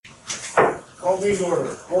Call meeting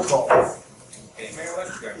order. Roll call. Okay, Mayor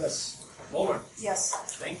Westergaard. Yes. Mulder. Yes.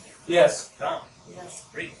 Thank you. Yes. Tom. Yes.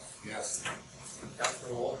 Reed. Yes.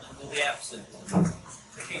 Councilor Walton will be absent.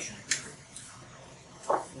 Vacation.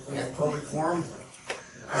 Public forum.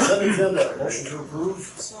 Consent agenda. Motion to approve.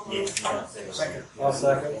 So moved. Second. I'll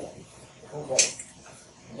second. Roll call.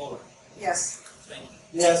 Mulder. Yes. Thank you.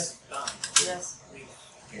 Yes. Tom. Yes. Reed.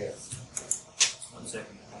 Yes. 1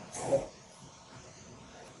 second.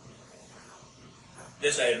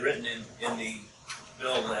 This I had written in the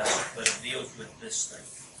bill last, but it deals with this thing.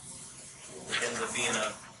 It ends up being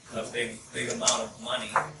a big amount of money.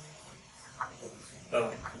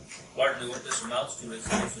 But largely what this amounts to is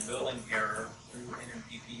a billing error through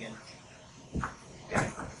NMPP Energy.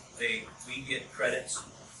 Okay. We get credits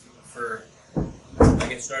for, I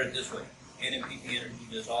get started this way. NMPP Energy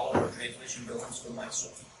does all of our transmission billings for MISO.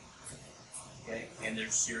 Okay, and there's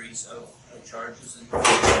a series of charges and go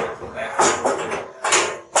back and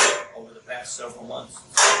forth over the past several months.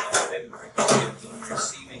 February, we've been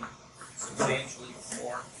receiving substantially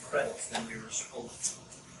more credits than we were supposed to,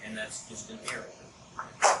 and that's just an error.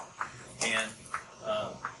 And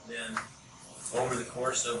then over the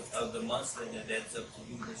course of the months, then it adds up to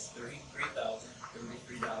be this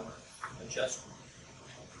 $33,033 adjustment,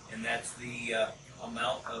 and that's the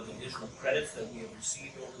amount of additional credits that we have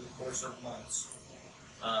received over the course of months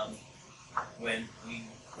when we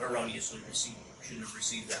erroneously shouldn't have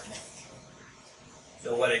received that much.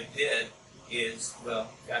 So what I did is,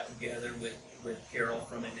 got together with Carol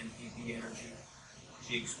from NMPP Energy.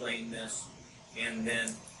 She explained this, and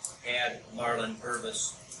then had Marlon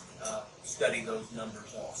Purvis study those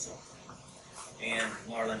numbers also. And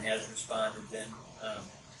Marlon has responded then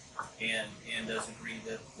and does agree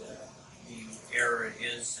that the error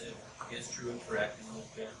is true and correct, and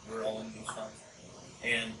we're all in these funds.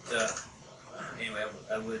 And anyway,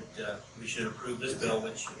 we should approve this bill,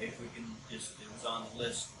 which if we can it was on the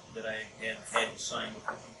list that I had to sign, if we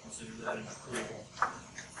can consider that an approval.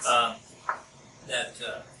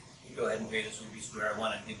 You go ahead and pay this would be square. I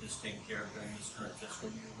want to get this taken care of during this current fiscal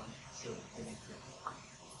year.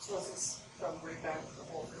 So is this from right back to the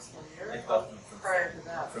whole fiscal year? It's about Prior to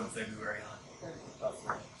that? from February on.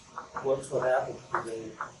 What happened? Did they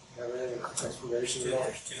have any explanation at all?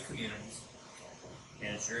 There's two communities,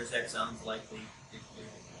 and it sure as heck sounds likely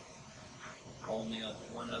only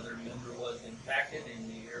one other member was impacted, and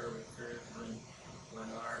the error occurred when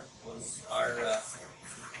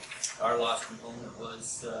our loss component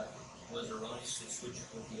was erroneously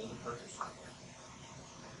switched with the other purchaser.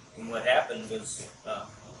 And what happened was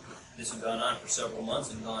this had gone on for several months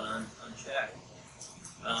and gone on unchecked.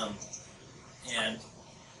 And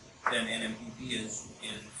then NMPP is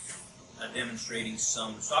demonstrating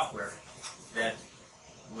some software that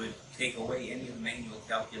would take away any of the manual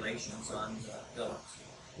calculations on the billings.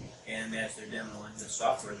 And as they're demoing the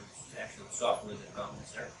software, it's actually the software that found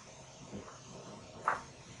this error.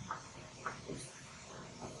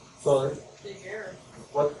 So Big error.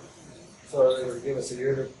 what? So they would give us a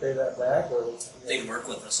year to pay that back, or They'd work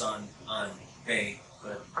with us on pay,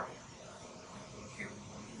 but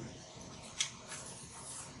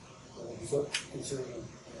so considering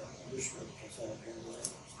additional consent agenda.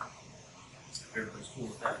 everybody's cool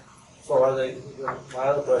with that. So are they? My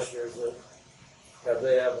other question is that have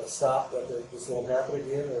they a stop that this won't happen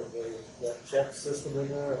again, or have they that check system in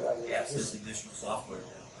there? I mean, Yeah, it's just additional software.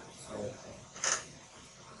 So,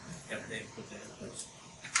 they put that in place.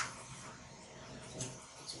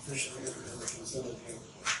 It's officially under the consent agenda.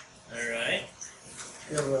 All right.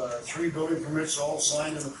 We have 3 building permits all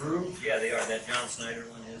signed and approved. Yeah, they are. That John Snyder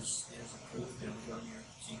one is approved and was on your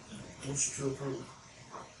seat tonight. Motion to approve.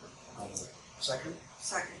 Second.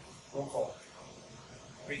 Second. Roll call.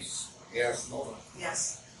 Reese. Yes. Mulder.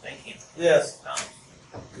 Yes. Thank you. Yes. Tom.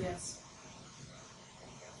 Yes.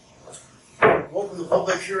 Open the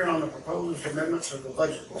public hearing on the proposed amendments of the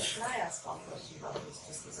budget. Can I ask one question about this,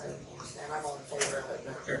 just because I don't understand? I'm all in favor of it,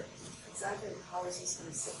 but Sure. exactly how is this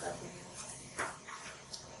going to sit back in here?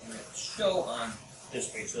 I'm going to show on this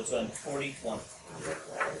page, so it's on 4020.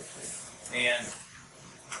 And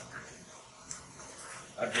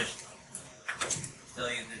I'll just tell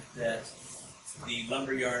you that the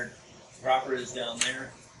lumberyard proper is down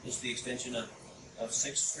there. This is the extension of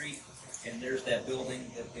 6th Street, and there's that building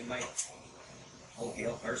that they might,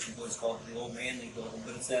 Gail Carson always called it the old Manley building,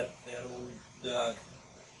 but it's that old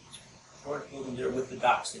short building there with the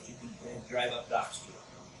docks that you can drive up docks to.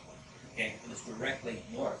 Okay, and it's directly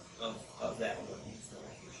north of that building.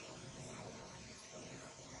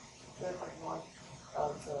 Good, like north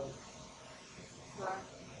of the track,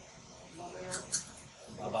 lumberyard.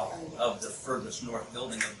 about, of the furthest north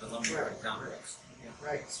building of the lumberyard complex.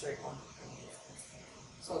 Right, straight one.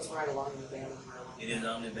 So it's right along the abandoned railroad. It is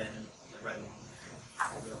on the abandoned, right along.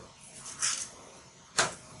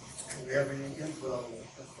 Do we have any input on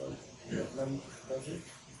the budget?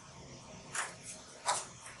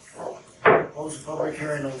 Close the public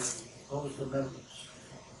hearing on the proposed amendments.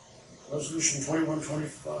 Resolution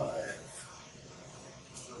 2125.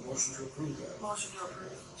 Is there a motion to approve that? Motion to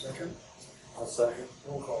approve. Second? I'll second.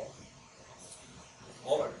 Roll call.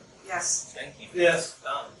 Moller, Yes. Stanky. Yes.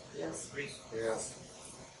 Don, Yes. Reese. Yes.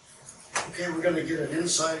 Okay, we're gonna get an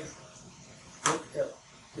inside look at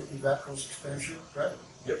getting back coast expansion, right?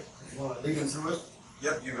 Yep. You wanna lead him through it?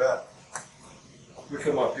 Yep, you bet. We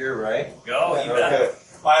come up here, right? Go, you bet. Okay.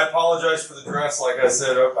 I apologize for the dress. Like I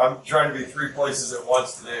said, I'm trying to be 3 places at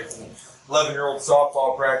once today, from 11-year-old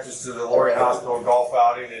softball practice to the Lorraine Hospital golf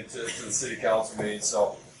outing and to the city council meeting.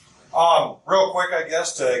 So, real quick, I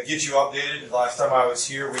guess, to get you updated, the last time I was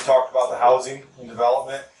here, we talked about the housing and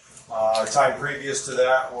development. Time previous to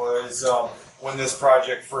that was when this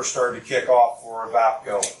project first started to kick off for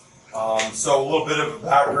VAPCO. So a little bit of a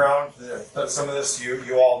background. Some of this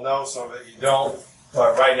you all know, some of it you don't.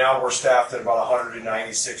 But right now we're staffed at about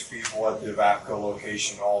 196 people at the VAPCO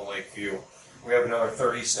location, all in Lakeview. We have another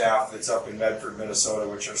 30 staff that's up in Medford, Minnesota,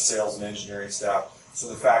 which are sales and engineering staff. So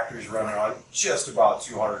the factory's running on just about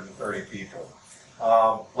 230 people.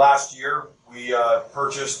 Last year we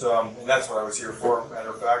purchased, and that's what I was here for,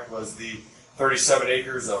 matter of fact, was the 37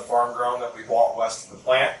 acres of farm ground that we bought west of the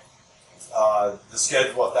plant. The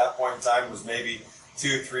schedule at that point in time was maybe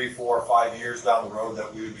 2, 3, 4, 5 years down the road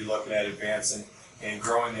that we would be looking at advancing and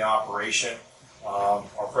growing the operation.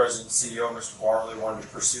 Our president and CEO, Mr. Barley, wanted to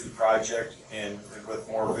pursue the project and with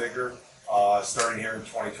more vigor, starting here in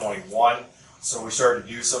 2021. So we started to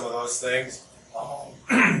do some of those things.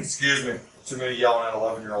 Excuse me, too many yelling at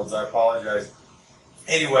 11-year-olds, I apologize.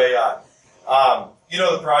 Anyway,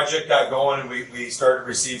 the project got going and we started to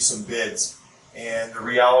receive some bids. And the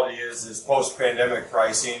reality is post-pandemic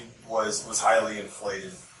pricing was highly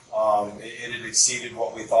inflated. It had exceeded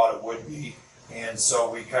what we thought it would be. And so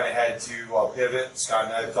we kind of had to pivot. Scott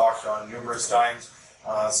and I have talked on numerous times.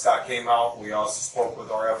 Scott came out. We also spoke with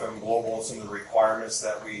our FM Global and some of the requirements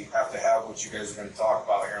that we have to have, which you guys are going to talk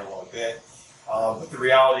about here in a little bit. But the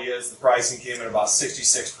reality is the pricing came in about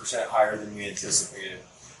 66% higher than we anticipated.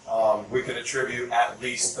 We can attribute at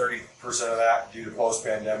least 30% of that due to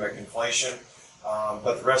post-pandemic inflation.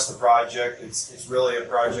 But the rest of the project, it's really a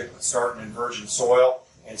project that's starting in virgin soil,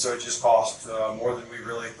 and so it just cost more than we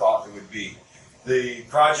really thought it would be. The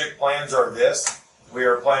project plans are this. We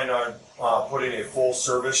are planning on putting a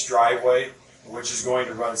full-service driveway, which is going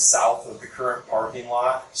to run south of the current parking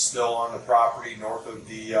lot, still on the property north of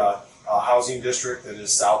the housing district that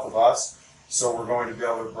is south of us. So we're going to be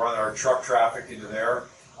able to run our truck traffic into there.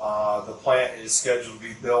 The plant is scheduled to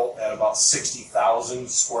be built at about 60,000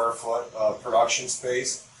 square foot of production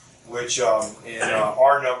space, which in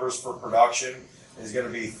our numbers for production is going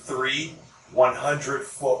to be 3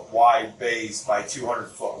 100-foot wide bays by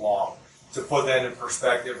 200-foot long. To put that in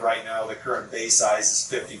perspective, right now the current bay size is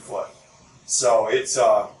 50 foot. So it's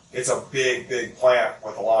a big, big plant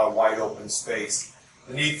with a lot of wide open space.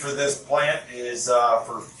 The need for this plant is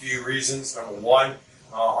for a few reasons. Number one,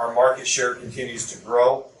 our market share continues to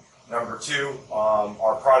grow. Number two,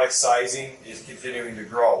 our product sizing is continuing to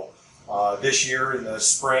grow. This year in the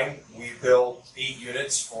spring, we built 8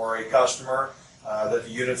 units for a customer. That the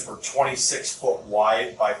units were 26 foot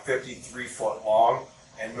wide by 53 foot long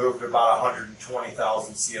and moved about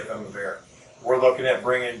 120,000 CFM of air. We're looking at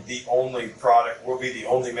bringing the only product, we'll be the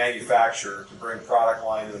only manufacturer to bring product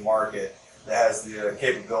line to the market that has the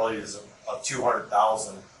capabilities of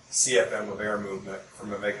 200,000 CFM of air movement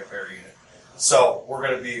from a makeup air unit. So we're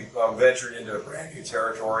going to be venturing into a brand new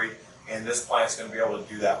territory, and this plant's going to be able to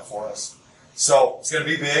do that for us. So it's going to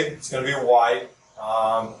be big, it's going to be wide,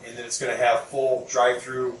 and then it's going to have full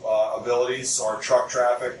drive-through abilities. So our truck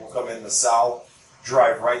traffic will come in the south,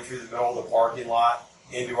 drive right through the middle of the parking lot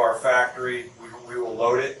into our factory. We will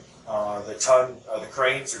load it. The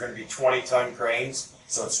cranes are going to be 20-ton cranes,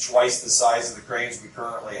 so it's twice the size of the cranes we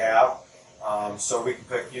currently have. So we can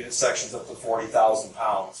pick unit sections up to 40,000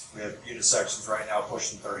 pounds. We have unit sections right now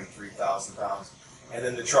pushing 33,000 pounds. And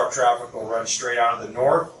then the truck traffic will run straight out of the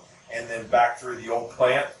north and then back through the old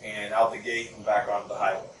plant and out the gate and back onto the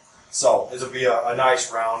highway. So this will be a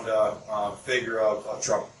nice round figure of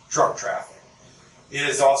truck traffic. It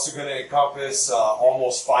is also going to encompass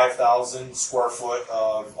almost 5,000 square foot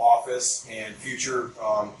of office and future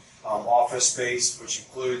office space, which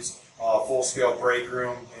includes full-scale break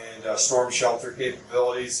room and storm shelter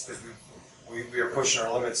capabilities, because we are pushing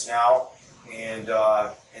our limits now, and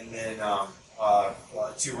then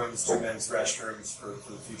 2 women's, 2 men's restrooms for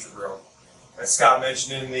the future growth. As Scott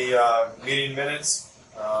mentioned in the meeting minutes,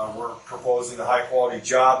 we're proposing the high quality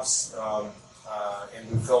jobs,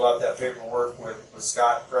 and we filled out that paperwork with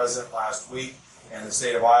Scott present last week, and the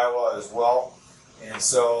state of Iowa as well. And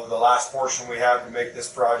so the last portion we have to make this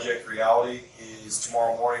project reality is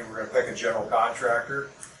tomorrow morning we're going to pick a general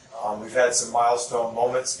contractor. We've had some milestone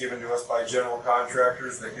moments given to us by general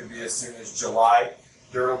contractors that could be as soon as July.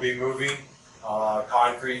 Dirt will be moving,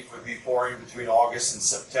 concrete would be pouring between August and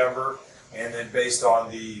September, and then based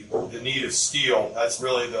on the need of steel, that's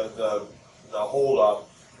really the hold up,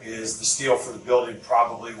 is the steel for the building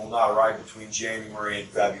probably will not arrive between January and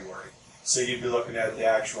February. So you'd be looking at the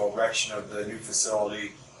actual erection of the new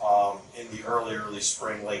facility in the early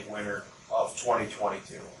spring, late winter of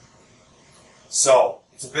 2022. So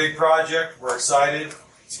it's a big project. We're excited.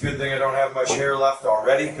 It's a good thing I don't have much hair left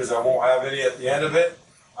already because I won't have any at the end of it.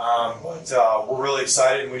 But we're really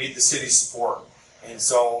excited, and we need the city's support. And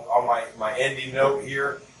so on my ending note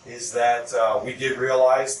here is that we did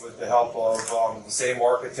realize, with the help of the same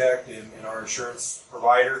architect and our insurance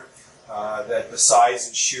provider, that the size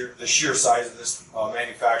and sheer size of this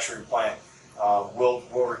manufacturing plant will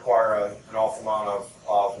require an awful amount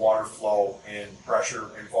of water flow and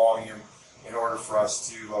pressure and volume in order for us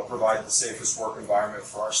to provide the safest work environment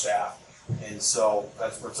for our staff. And so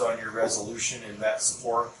that's what's on your resolution, and that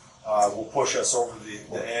support will push us over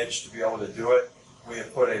the edge to be able to do it. We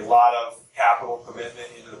have put a lot of capital commitment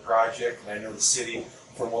into the project, and I know the city,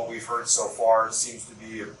 from what we've heard so far, seems to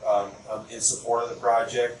be in support of the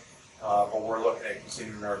project. But we're looking at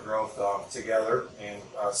continuing our growth together, and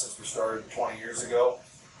since we started 20 years ago,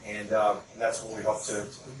 and that's what we hope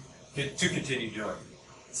to continue doing.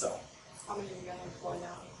 So, How many are you gonna employ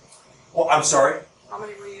now? well, I'm sorry. How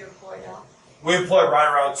many will you employ now? We employ right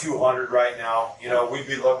around 200 right now. You know, we'd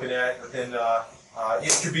be looking at within.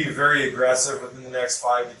 It could be very aggressive within the next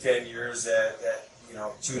 5 to 10 years at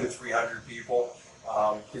 200 to 300 people.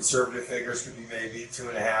 Conservative figures could be maybe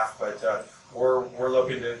 2.5, but we're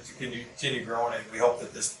looking to continue growing, and we hope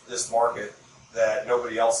that this market that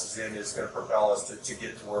nobody else is in is going to propel us to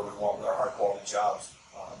get to where we want with our high quality jobs.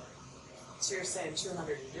 So you're saying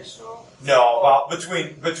 200 additional? No, about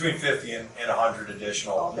between 50 and 100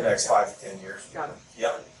 additional in the next 5 to 10 years. Got it.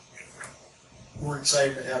 Yep. We're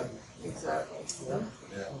excited to have you. Exactly.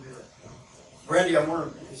 Yeah. Brandy, I'm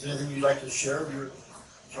wondering, is there anything you'd like to share? You're in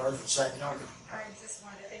charge of Sac County. I just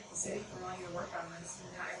wanted to thank the city for wanting to work on this, and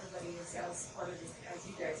not everybody is as supportive as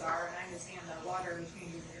you guys are, and I understand that water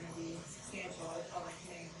changes are gonna be substantial at public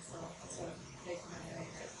things, so that's what they commend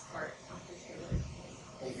this part. I appreciate it.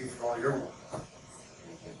 Thank you for all your work.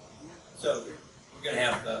 So we're going to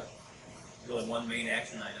have really one main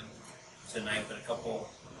action item tonight, but a couple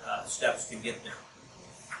steps to get there.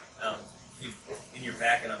 In your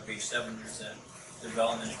packet on page 7, there's a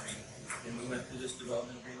development agreement, and we went through this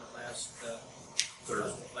development agreement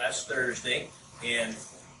last Thursday, and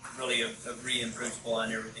really agree in principle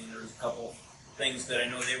on everything. There's a couple things that I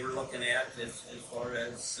know they were looking at as far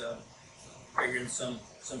as figuring some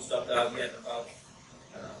stuff out yet about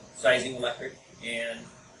sizing electric, and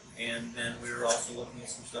then we were also looking at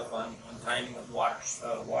some stuff on timing of water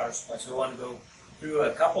supply. So I want to go through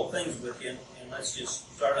a couple things with you, and let's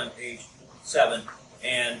just start on page 7,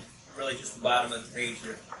 and really just the bottom of the page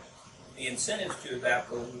here. The incentives to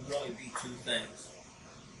EVAPCO would really be 2 things.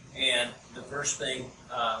 And the first thing,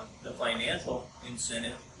 the financial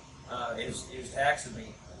incentive, is tax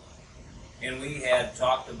abatement. And we had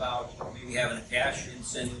talked about maybe having a cash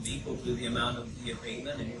incentive equal to the amount of the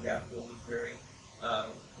abatement, and EVAPCO was very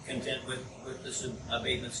content with this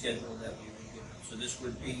abatement schedule that we were given. So this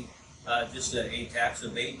would be just a tax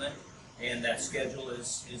abatement, and that schedule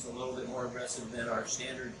is a little bit more aggressive than our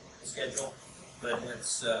standard schedule, but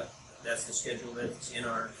that's the schedule that's in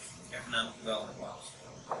our economic development laws.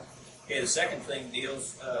 Okay, the second thing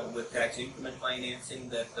deals with tax increment financing,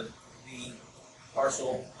 that the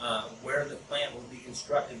parcel where the plant will be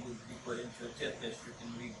constructed would be put into a TIF district,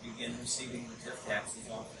 and we begin receiving the TIF taxes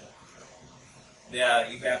off that.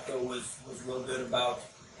 EVAPCO was real good about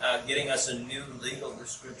getting us a new legal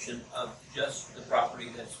description of just the property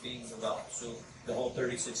that's being developed. So the whole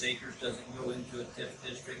 36 acres doesn't go into a TIF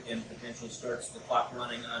district and potentially starts the clock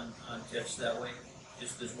running on TIFs that way,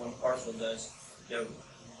 just as one parcel does. That would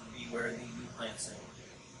be where the new plant's in.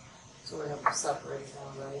 So we have to separate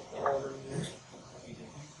now, right? The older years.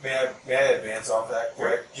 May I advance off that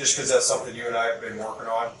quick? Just because that's something you and I have been working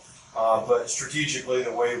on. But strategically,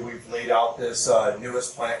 the way we've laid out this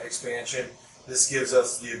newest plant expansion, this gives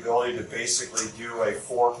us the ability to basically do a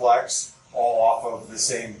 4-plex all off of the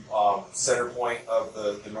same center point of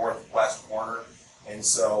the northwest corner. And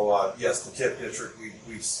so, yes, the TIF district,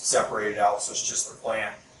 we've separated out, so it's just the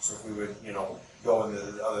plant. So if we would, go into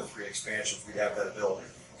the other 3 expansions, we'd have that ability.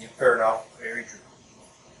 Fair enough? Very true.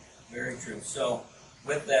 Very true. So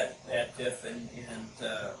with that TIF and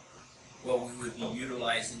what we would be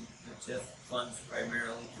utilizing the TIF funds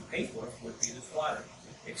primarily to pay for would be this water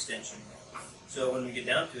extension. So when we get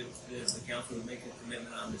down to it, the council would make a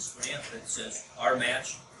commitment on this grant that says our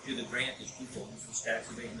match to the grant is twofold. This tax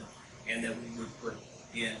abatement, and that we would put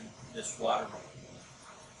in this water main.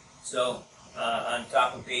 So on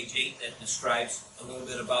top of page 8, that describes a little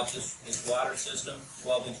bit about this water system,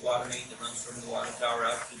 12-inch water main that runs from the water tower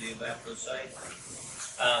out to the Evapco site.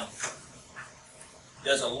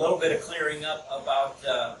 Does a little bit of clearing up about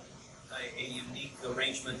a unique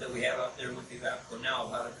arrangement that we have out there with Evapco now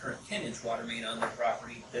about a current 10-inch water main on their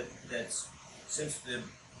property that's since the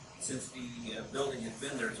building has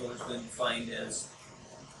been there, it's always been defined as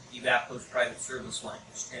Evapco's private service line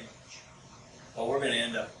is 10-inch. Well, we're going to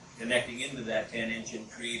end up connecting into that 10-inch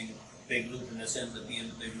and creating a big loop, and this ends up being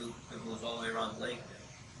the big loop that goes all the way around the lake.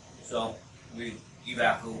 So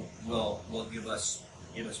Evapco will give us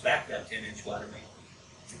back that 10-inch water main,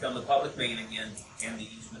 become the public main again, and the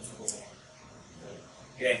easements go on.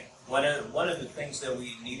 Okay, one of the things that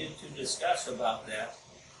we needed to discuss about that,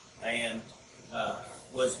 and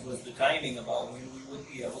was the timing about when we would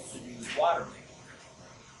be able to do the water main.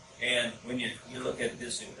 And when you look at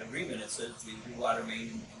this agreement, it says we do water main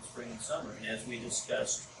in spring and summer. And as we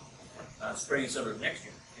discussed, spring and summer of next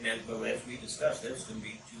year. And as we discussed, that's going to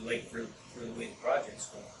be too late for the way the project's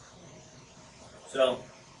going. So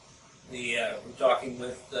we're talking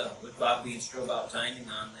with Bob Beanstra about timing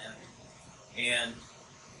on that. And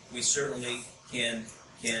we certainly can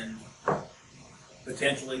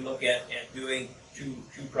potentially look at doing two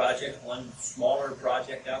projects, one smaller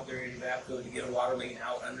project out there in Evapco to get a water main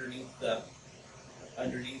out underneath the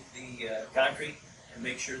concrete and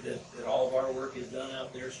make sure that all of our work is done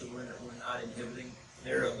out there, so we're not inhibiting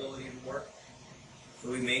their ability to work.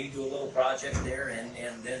 So we may do a little project there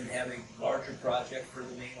and then have a larger project for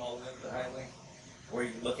the main all the way up the highway, or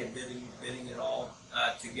you can look at bidding it all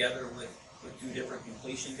together with 2 different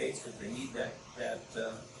completion dates, because they need that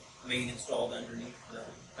main installed underneath the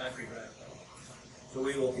concrete right. So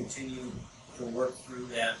we will continue to work through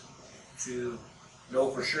that to know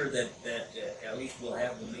for sure that at least we'll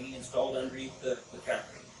have the main installed underneath the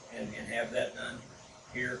concrete and have that done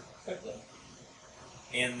here quickly.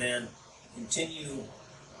 And then continue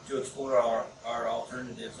to explore our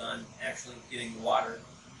alternatives on actually getting the water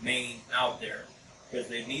main out there, because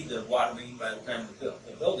they need the water main by the time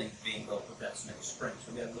the building's being built, but that's next spring.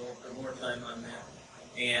 So we have a little bit more time on that.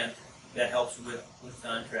 And that helps with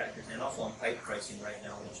contractors and also on pipe pricing right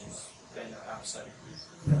now, which is kind of outside.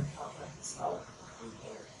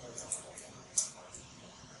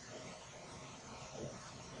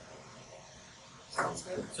 Sounds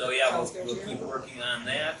good. So yeah, Sounds good, we'll Jerry. keep working on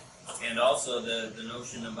that, and also the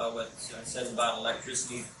notion about what it says about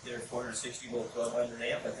electricity. They're 460 volt, 1200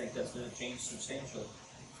 amp. I think that's going to change substantially.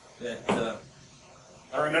 That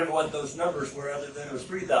I don't remember what those numbers were, other than it was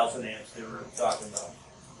 3,000 amps they were talking about.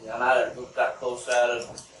 Yeah, and I didn't look that close at it.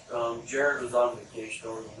 Jared was on vacation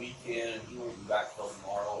over the weekend, and he won't be back till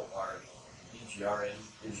tomorrow, our EGRN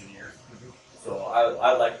engineer. So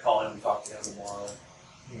I'd like to call him and talk to him tomorrow.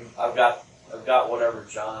 I've got whatever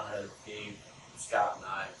John has gave Scott and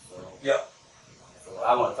I, so. Yep. So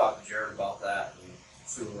I want to talk to Jared about that and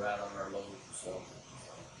see where we're at on our load, so.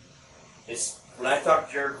 When I talked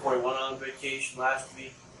to Jared before he went on vacation last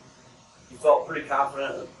week, he felt pretty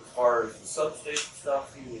confident as far as the substation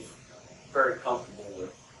stuff. He was very comfortable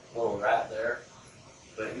with where we're at there.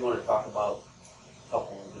 But you want to talk about a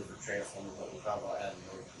couple of different transformers that we're talking about adding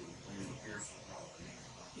over to Pearson.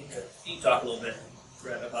 Can you talk a little bit,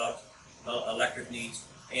 Brett, about electric needs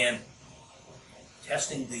and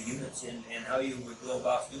testing the units and how you would go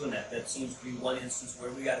about doing that? That seems to be one instance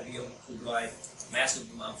where we got to be able to provide massive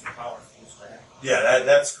amounts of power to this lab. Yeah,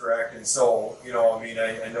 that's correct. And so, I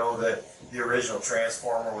know that the original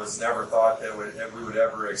transformer was never thought that we would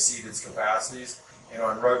ever exceed its capacities,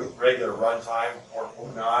 on regular runtime or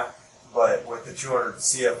not. But with the 200,000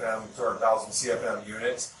 CFM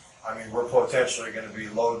units, we're potentially going to be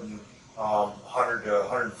loading 100 to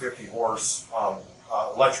 150 horse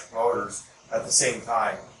electric motors at the same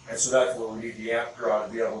time. And so that's where we need the amp draw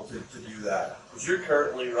to be able to do that. Because you're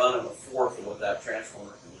currently running a fourth of what that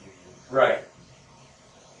transformer can give you. Right.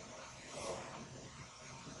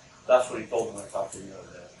 That's what he told me when I talked to him the other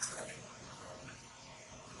day.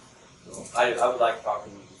 So I would like to talk to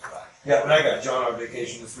him when he gets back. Yeah, and I got John on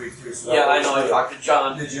vacation this week too, so. that Yeah, I works know, I good. talked to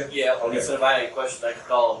John. Did you? Yeah, he Okay. said if I had any questions, I could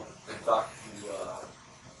call him and talk to,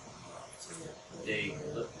 Dave,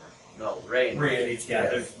 Ray. Ray. Yeah,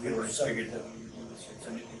 there's, we already figured that we would do this.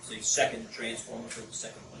 It's a second transformer for the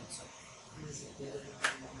second plant site.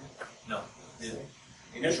 No, the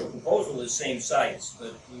initial proposal is same size,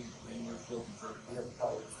 but and we're still converting. We have the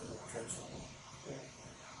power for the transformer.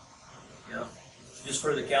 Yeah. Just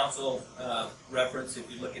for the council reference, if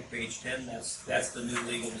you look at page 10, that's the new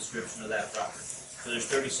legal description of that property. So there's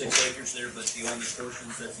 36 acres there, but the only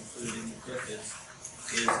portions that's included in the TIF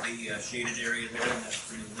is the shaded area there, and that's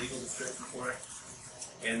the new legal description for it.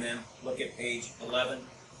 And then look at page 11.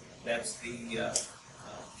 That's the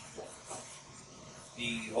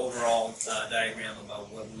overall diagram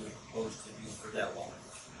about what we would propose to do for that water.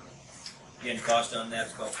 Again, cost on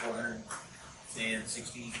that's about $460,000.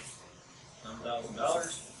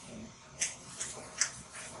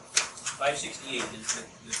 $568 is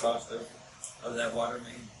the cost of that water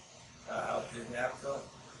main out to Navco.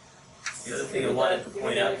 The other thing I wanted to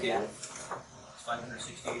point out to you, it's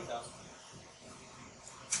 $568,000.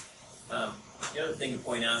 The other thing to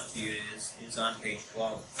point out to you is on page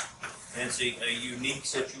 12. And it's a unique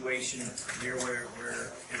situation here where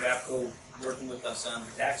Navco working with us on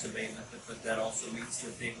the tax abatement, but that also means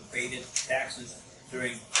that they've abated taxes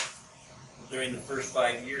during the first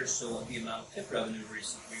 5 years, so the amount of TIF revenue we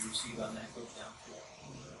receive on that goes down too.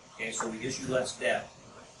 Okay, so we issue less debt,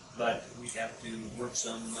 but we have to work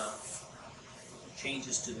some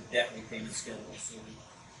changes to the debt repayment schedule, so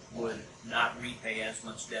we would not repay as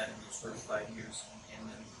much debt in those first 5 years, and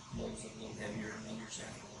then loads a little heavier in the years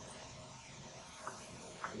after.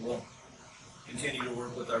 We will continue to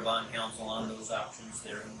work with our bond council on those options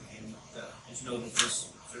there, and just know that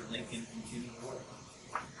this certainly can continue to work.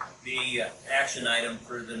 The action item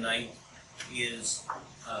for the night is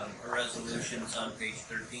a resolution. It's on page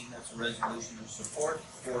 13. That's a resolution of support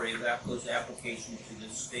for Avapco's application to the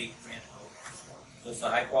state grant program. So it's a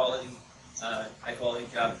high quality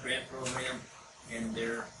job grant program, and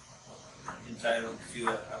they're entitled to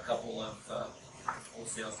a couple of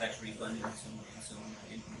wholesale tax refunds and some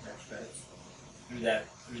income tax credits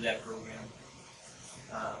through that program.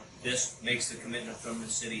 This makes the commitment from the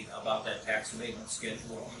city about that tax abatement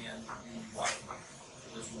schedule and water.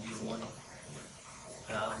 So this will be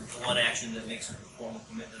one action that makes a formal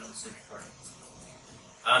commitment on the city's part.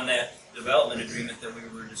 On that development agreement that we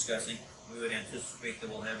were discussing, we would anticipate that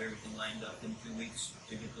we'll have everything lined up in 2 weeks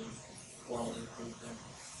to get those formally approved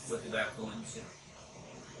with the backhoe in the city.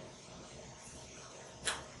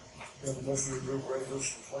 We have a motion to approve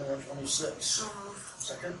resolution 2126.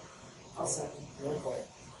 Second? I'll second. Roll call.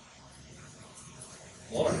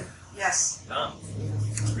 Lauren, Yes. Tom,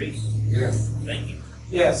 Reese, Yes. thank you.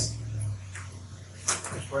 Yes.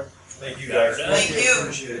 Thank you guys. Thank you.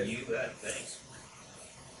 Appreciate it. You bet, thanks.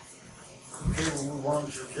 Okay, we'll move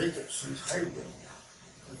on to Jacobson's Highway.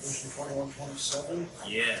 Resolution 2127.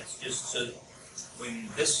 Yes, just so when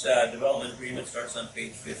this development agreement starts on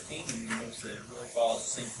page 15, you notice that it really follows the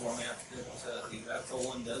same format that the Avapco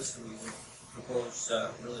one does, so we would propose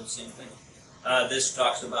really the same thing. This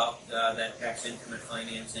talks about that tax increment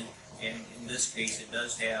financing, and in this case, it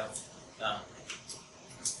does have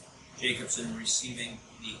Jacobson receiving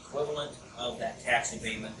the equivalent of that tax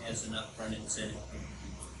abatement as an upfront incentive,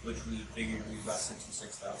 which we figured would be about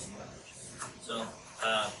 $66,000. So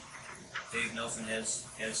Dave Nelson has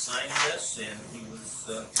signed this, and he was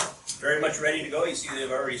very much ready to go. You see,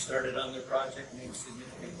 they've already started on their project, made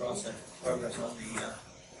significant progress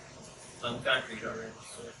on the concrete already.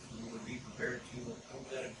 So we would be prepared to approve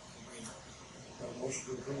that agreement. Have a motion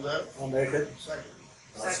to approve that. I'll make it. Second.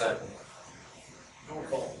 Second. Roll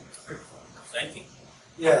call. Thank you.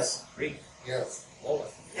 Yes. Reed, Yes. Lola,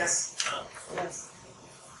 Yes. Tom. Yes.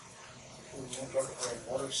 We want to talk about our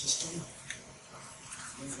water system.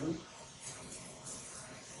 Mhm.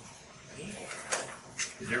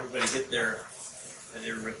 Did everybody get their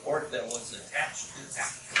report that was attached to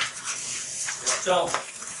that? So,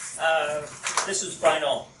 this is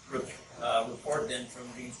final report then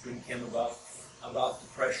from Dean Street Kim about the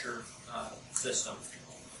pressure system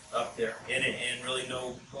up there. And really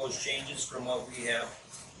no proposed changes from what we have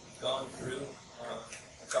gone through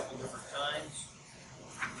a couple different times.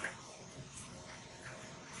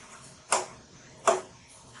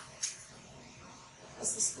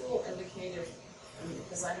 Has the school indicated, I mean,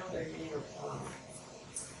 because I know they made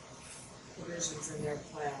provisions in their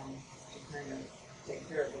plan to kind of take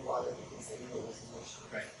care of the water because they knew it was an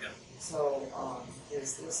issue. Right, yeah. So,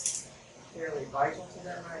 is this fairly vital to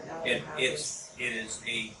them right now? to It have this? is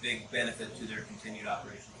a big benefit to their continued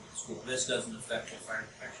operation. the school. This doesn't affect the fire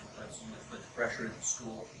protection quite so much, but the pressure at the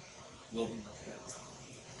school will be much better.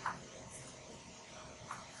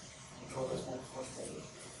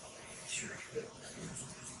 Sure.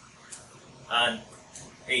 On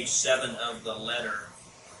page 7 of the letter,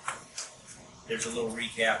 there's a little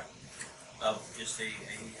recap of just a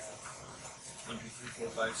 1, 2, 3,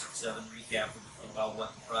 4, 5, 6, 7 recap about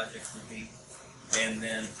what the project would be, and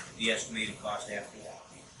then the estimated cost after that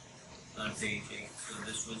on page 8. So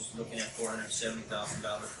this was looking at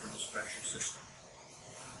 $470,000 for this pressure system,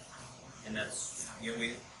 and that's, you know,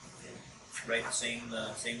 we write the same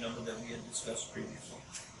number that we had discussed previously.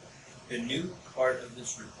 The new part of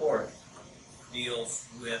this report deals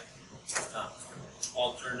with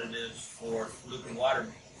alternatives for looping water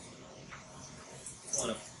main. I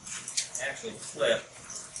want to actually flip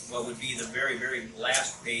what would be the very, very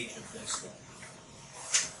last page of this thing.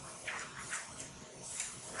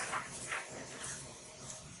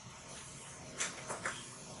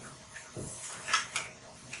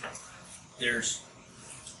 There's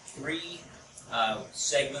 3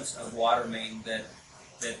 segments of water main that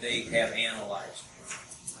they have analyzed.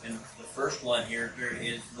 And the first one here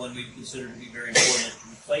is one we consider to be very important, is to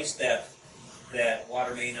replace that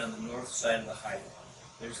water main on the north side of the highway.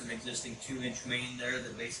 There's an existing 2-inch main there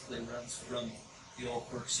that basically runs from the old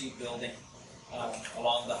Quirk Seat building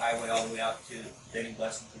along the highway all the way out to Denny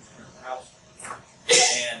Blessington's current house.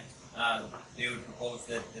 And they would propose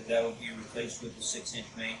that would be replaced with a 6-inch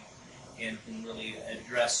main and can really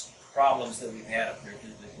address problems that we've had up there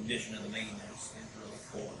because the condition of the main is really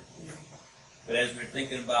poor. But as we're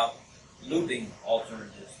thinking about looping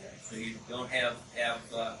alternatives there, so you don't have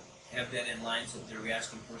dead end lines up there, we're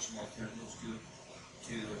asking for some alternatives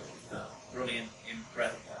to really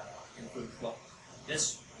improve flow.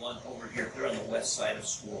 This one over here, they're on the west side of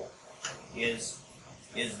school, is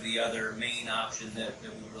the other main option that we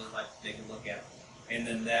really like to take a look at. And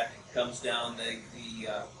then that comes down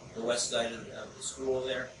the west side of the school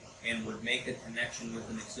there and would make a connection with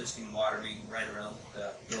an existing water main right around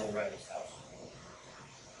Bill O'Reilly's house.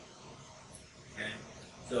 Okay.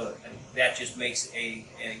 So that just makes a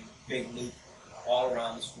big loop all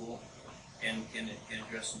around the school and can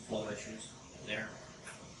address some flow issues there.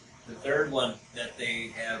 The third one that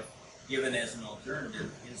they have given as an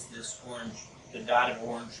alternative is this orange, the dotted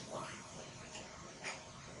orange line.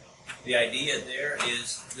 The idea there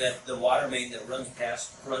is that the water main that runs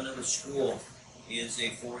past the front of the school is a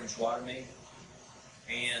 4-inch water main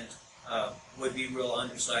and would be real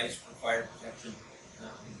undersized for fire protection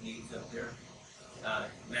needs up there.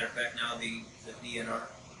 Matter of fact, now the DNR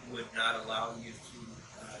would not allow you to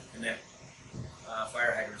connect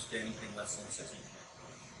fire hydrants to anything less than 6 inches.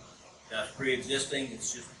 Now it's pre-existing,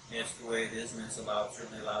 it's the way it is, and it's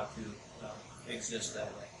certainly allowed to exist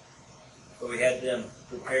that way. But we had them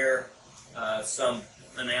prepare some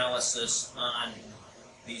analysis on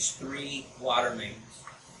these 3 water mains.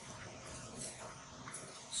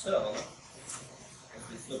 So, if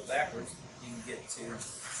we flip backwards, you can get to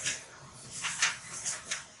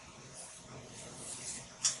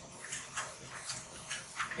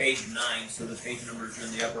page 9, so the page numbers are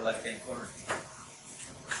in the upper left-hand corner.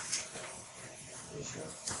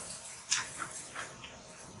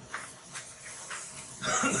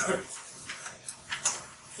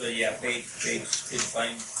 So yeah, page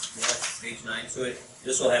 9. So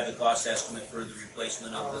this will have the cost estimate for the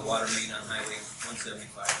replacement of the water main on Highway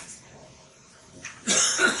 175.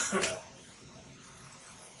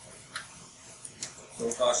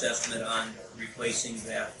 So cost estimate on replacing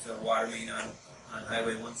that water main on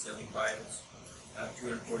Highway 175 is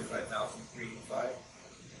 $245,385.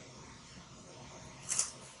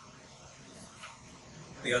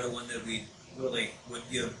 The other one that we really would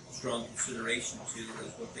give strong consideration to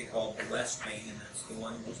is what they call the west main, and that's the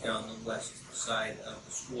one that's down the west side of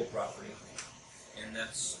the school property. And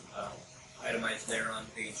that's itemized there on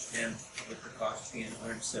page 10, with the cost being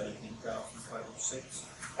 $117,506.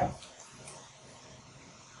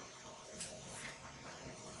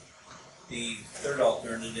 The third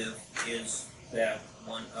alternative is that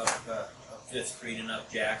one up 5th Street and up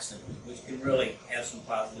Jackson, which can really have some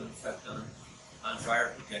positive effect on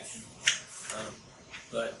fire protection.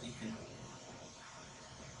 But you can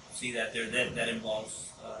see that there that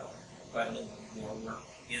involves quite a little bit more work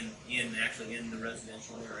in the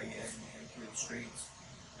residential area and through the streets.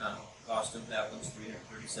 Cost of that one's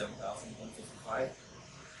 $337,155.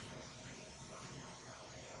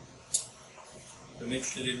 I'm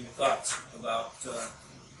interested in your thoughts about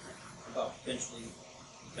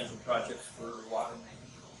potential projects for water main.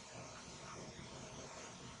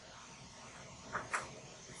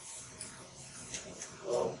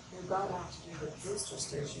 Well, we're about to do the first booster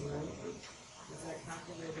station, right? Is that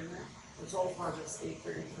calculated in there? The total project's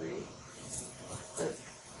 833. But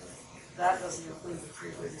that doesn't include the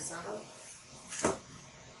 337.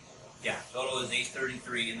 Yeah, total is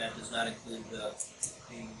 833, and that does not include the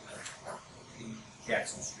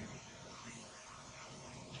Jackson Street.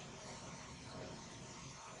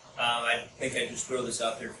 I think I just throw this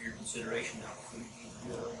out there for your consideration now. We need to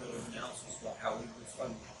do a little bit of analysis about how we would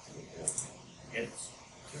fund it. It's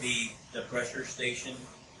the pressure station,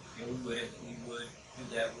 you know, we would do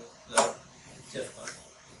that with the TIF fund.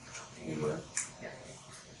 You would? Yeah.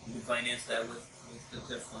 We would finance that with the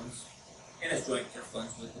TIF funds, and it's joint TIF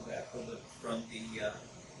funds with the backhoe, but from the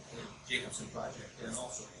Jacobson project, and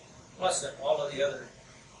also, plus all of the other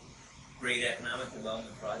great economic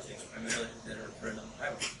development projects, primarily that are occurring on the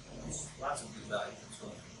highway. There's lots of good value, so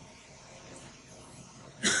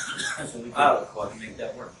we I have a can question. make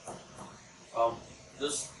that work.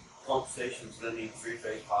 This pump station's gonna need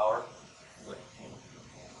three-phase power,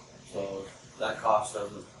 so that cost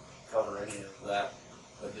doesn't cover any of that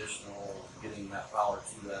additional, getting that power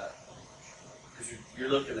to that. Cause you're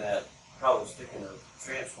looking at probably sticking a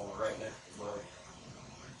transformer right next to the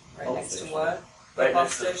Right Pump next to station. what? right Pump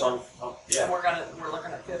next to the station? pump, And yeah. we're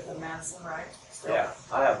looking at Fifth and Madison, right? Still? Yeah,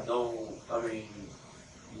 I have no, I mean,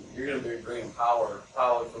 you're gonna be bringing power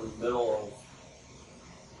probably from the middle of,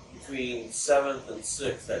 between 7th and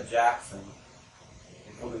 6th at Jackson,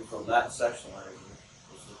 and coming from that section line,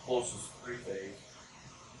 is the closest three-phase.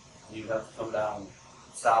 You'd have to come down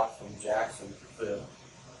south from Jackson to 5th,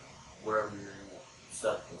 wherever you're gonna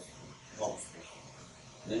set this pump station.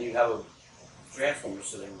 And then you have a transformer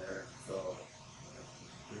sitting there, so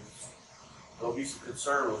there'll be some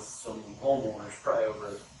concern with some homeowners probably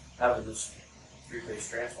over having this three-phase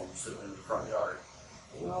transformer sitting in the front yard.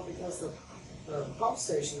 Well, because the pump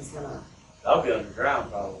station's gonna, That'll be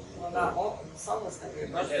underground probably. well, not all, some of it's gonna be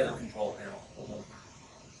above Just have a ground. control panel.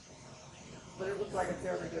 But it looked like a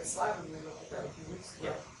fairly good slab when we looked at that a few weeks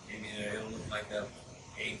ago. Maybe it'll look like a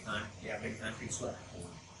big concrete slab.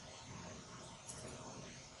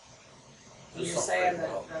 You're Just something saying to that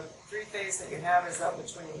think about. the three-phase that you have is up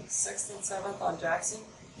between 6th and 7th on Jackson?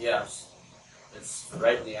 Yes, it's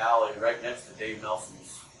right in the alley, right next to Dave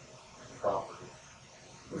Nelson's property.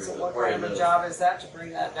 So what Where he kind of a lives. job is that to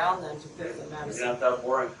bring that down then to Fifth and We're Madison? gonna have to have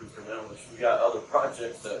boring crew for them, which we got other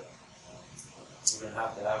projects that we're gonna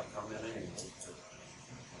have come in anyway.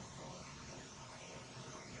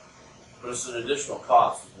 But it's an additional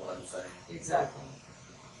cost, is what I'm saying. Exactly.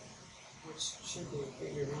 Which should be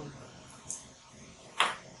figured in.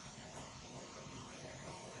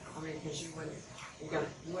 I mean, because you wouldn't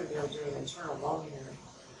be able to do an internal loan here.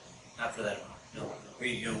 Not for that amount, no.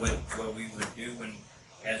 What we would do when,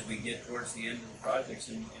 as we get towards the end of the projects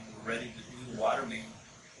and we're ready to do the water main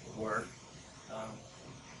work,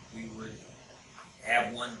 we would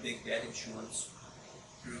have one big debt issuance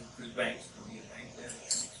through the banks, there'll be a bank debt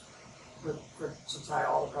issuance. To tie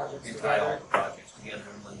all the projects And tie all together. the projects together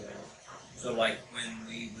in one day. So like when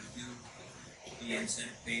we would do the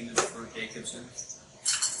incentive payments for Jacobson,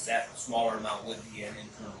 that smaller amount would be an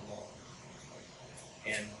internal loan.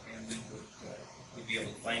 And we would, we'd be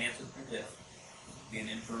able to finance it through debt, be an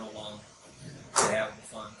internal loan to have the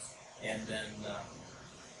funds, and then,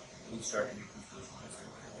 we'd start to recoup those funds.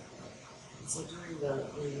 So during the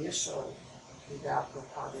initial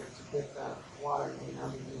adaptive project to get that water main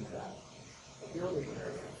underneath that, the building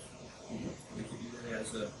area. We could do that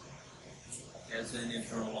as an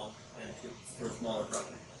internal loan and for a smaller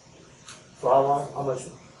project. So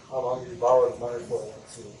how long do you borrow the money for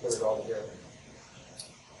once you put it all together?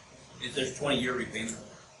 There's 20-year repayment.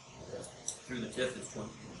 Through the TIF, it's 20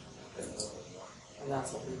 years. And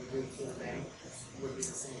that's what we would do to the bank, would be the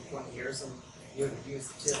same 20 years, and you would use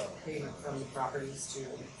the tip payment from the properties to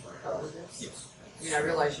cover this? Yes. I mean, I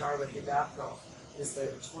realize you are with your DAPCO, is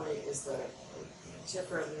the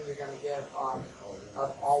tip revenue you're gonna get on,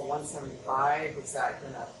 of all 175, is that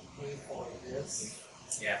gonna pay for this?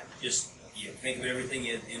 Yeah, just, you think of everything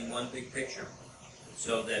in one big picture,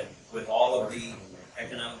 so that with all of the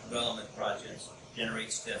economic development projects,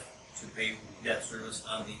 generates TIF to pay debt service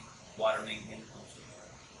on the water main income.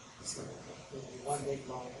 So, it'd be one big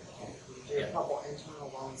loan, you do a couple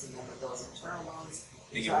internal loans, and then with those internal loans,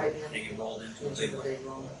 They tied get rolled into a into big the one. big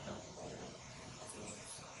loan.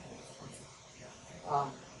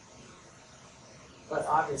 But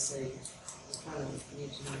obviously, we kind of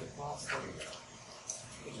need to know the cost of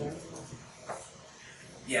the transformer.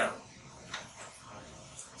 Yeah,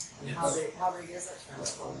 And how big is that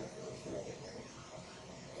transformer?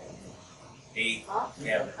 a Huh?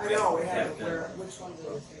 cabinet. I know, we Yeah, have, yeah. where, which one's in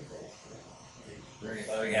the three phase?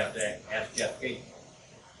 So we have to ask Jeff. Hey,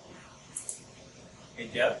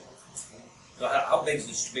 Jeff? So how big is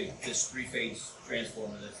this three-phase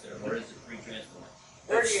transformer that's there, or is it three transformers?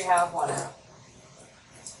 Where do you have one at?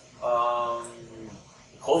 The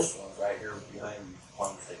close one's right here behind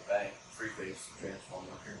Palm State Bank, three-phase transformer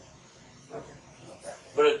here. Okay.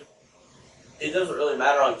 But it doesn't really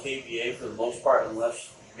matter on KVA for the most part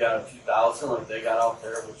unless you got a 2000 like they got out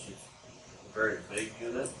there, which is a very big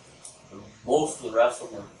unit. Most of the rest of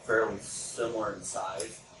them are fairly similar in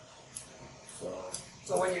size.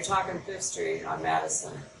 So when you're talking Fifth Street on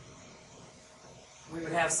Madison, we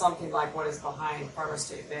would have something like what is behind Farmer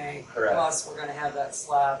State Bank. Correct. Plus, we're gonna have that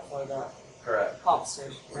slab for the Correct. pump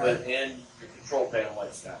station, right? But and the control panel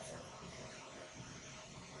light snaps.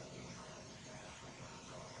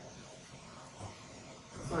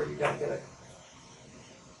 Or you gotta get a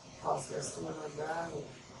cost estimate on that.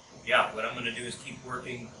 Yeah, what I'm gonna do is keep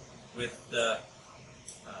working with the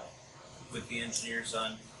engineers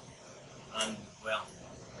on, well,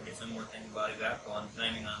 I guess I'm more thinking about Evapco on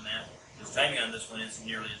timing on that. Because timing on this one isn't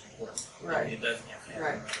nearly as important. Right. It doesn't have to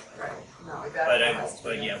happen Right. away. No, that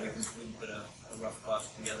But yeah, we can put a rough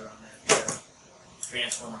cost together on that,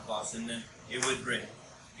 transformer cost, and then it would bring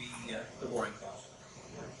the boring cost.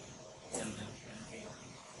 And then,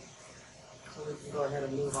 So we can go ahead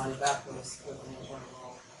and move on back to this with the one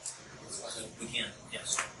roll. we can,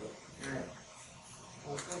 yes. Alright.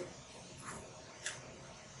 Okay.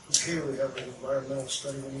 Okay, we have an environmental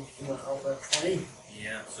study we need to do on Outlet 20.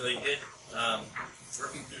 Yeah, so they did,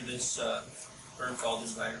 working through this firm called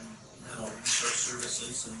Environmental Resource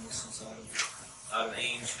Services, and this is out of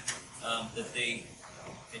Ames, that they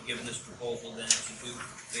had given this proposal then to do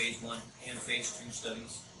phase 1 and phase 2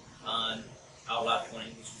 studies on Outlet 20,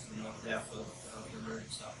 which is the north half of the river in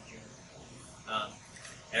South Virginia.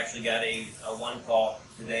 Actually got a one call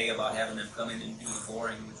today about having them come in and do the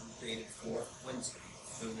boring, which was dated for Wednesday.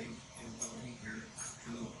 So they will be here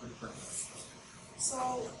to put a permit.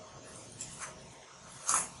 So,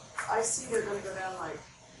 I see they're gonna go down like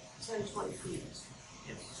 10, 20 feet.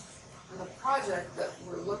 Yes. And the project that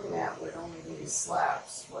we're looking at would only be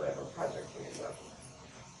slabs, whatever project we end up with.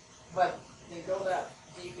 But they go that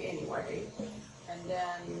deep anyway, and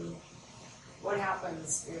then what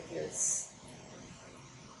happens if it's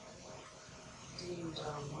deemed,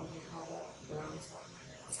 what do you call that? Brown site?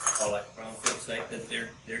 Call like brownfield site, that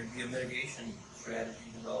there'd be a mitigation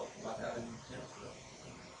strategy developed about how to use it.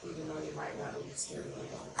 Even though you might not understand it.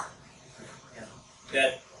 Yeah.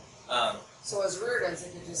 That, So as Reardon's,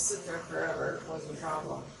 it could just sit there forever, it wasn't a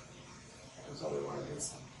problem. Until we wanna do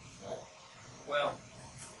something. well,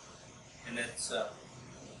 and that's, I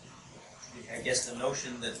guess the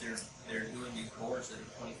notion that they're doing these bores that are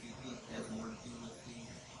 20 feet deep has more to do with the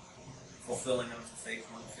fulfilling of the phase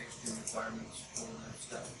 1, phase 2 requirements for that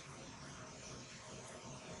stuff.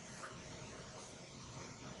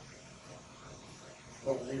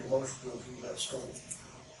 But we need a motion to approve that study.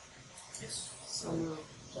 Yes. So moved.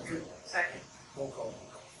 Second, Second. roll call.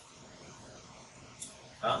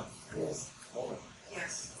 Tom? Yes. Mulder?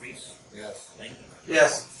 Yes. Reese? Yes. Thank you.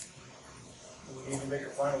 Yes. We need to make a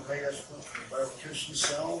final pay estimate for the bioelectricity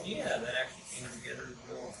cell. Yeah, that actually came together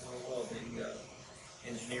real well. The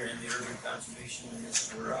engineer and the urban conservation and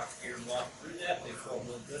Mr. Rock here walked through that. They felt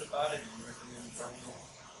real good about it and recommended final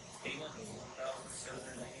payment of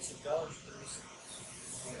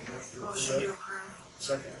 $1,796.36. Motion to approve.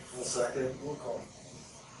 Second, One second. roll call.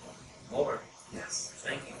 Mulder? Yes.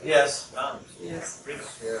 Thank you. Yes. Tom? Yes.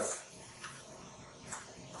 Reese? Yes.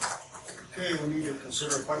 Okay, we need to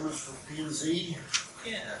consider appointments for P and Z.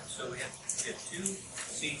 Yeah, so we have 2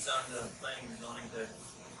 seats on the planning and zoning that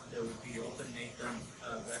would be open. Nathan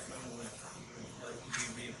Beckman would like to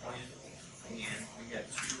be reappointed. And we got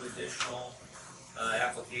 2 additional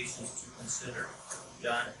applications to consider.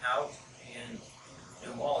 John Hout and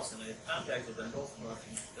Jim Wallace, and I contacted them both about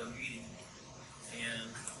the meeting. And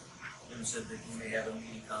Jim said that he may have a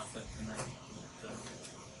meeting conflict tonight. So,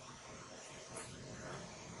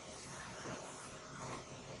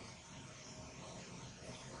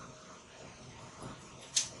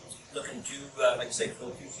 looking to, like I say,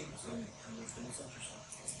 fill 2 seats and there's been some interest.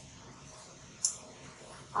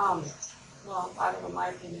 Well, I don't know, my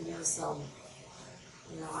opinion is,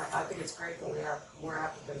 you know, I think it's great that we have more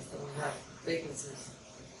applicants than we have vacancies.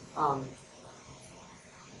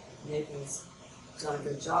 Nathan's done a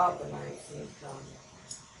good job, and I think,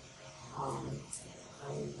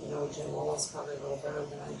 I know Jim Wallace probably a little better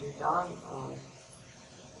than I do Don,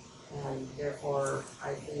 and therefore,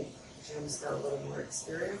 I think Jim's got a little more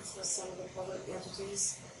experience with some of the public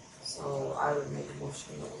entities, so I would make a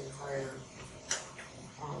motion that we hire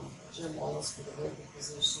Jim Wallace for the vacant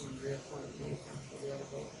position and reappoint Nathan for the other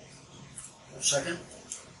vacant. A second?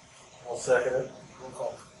 I'll second it. Roll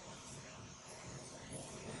call.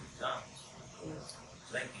 Tom, Yes.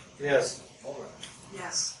 thank you. Yes. Mulder,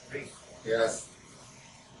 Yes. Reese. Yes.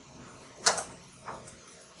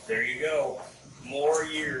 There you go. More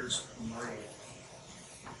years.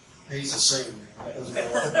 Pays the same.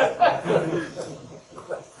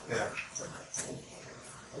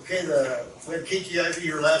 Okay, we had KTIV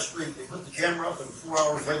here last week, they put the camera up and 4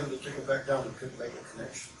 hours later they took it back down and couldn't make a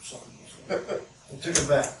connection or something. So they took it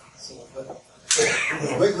back, so, but it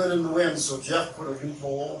was wiggling in the wind, so Jeff put a new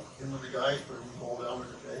pole, him and the guys put a new pole down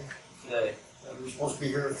there today. Today, And we were supposed to be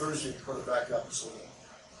here Thursday to put it back up, so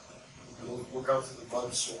we'll work out through the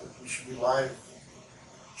bugs, so we should be live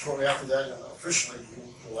shortly after that, and officially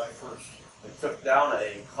July 1st. they took down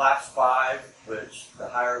a class 5, which the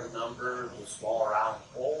higher the number, the smaller round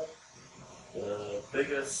pole. The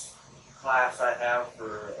biggest class I have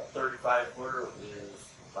for a 35 footer is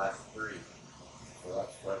class 3. So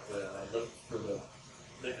that's what I looked for the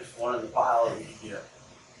biggest one in the pile that we could get.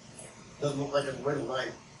 Doesn't look like it's wind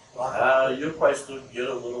tonight. You'll probably still get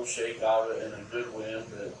a little shake out of it in a good wind,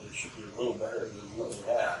 but it should be a little better than what we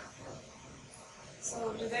had.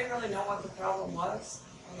 So do they really know what the problem was?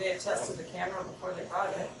 And they had tested the camera before they brought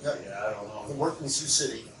it? Yeah, I don't know. We worked in Sioux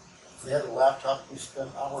City. We had a laptop, we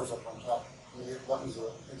spent hours up on top. We hit buttons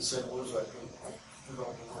and said, what was that? Figure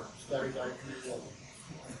out the work. Static IP.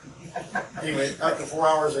 Anyway, after 4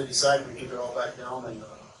 hours, they decided we took it all back down and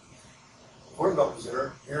Horn Belt was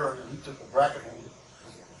there, Aaron, and he took the bracket and it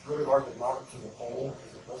was really hard to mount it to the pole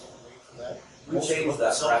because it wasn't made for that. We changed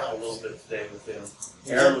that bracket a little bit today with him.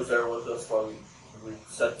 Aaron was there with us while we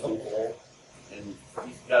set the pole, and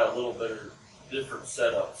he's got a little better, different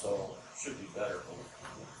setup, so it should be better.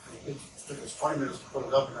 It took us 20 minutes to put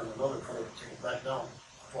it up and then another 20 to take it back down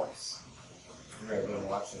twice. I've been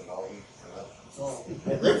watching it all week. So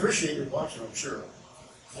they appreciated watching, I'm sure.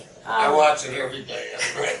 I watch it every day.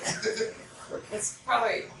 It's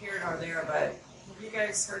probably here nor there, but have you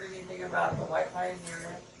guys heard anything about the Wi-Fi in your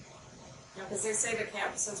area? You know, because they say the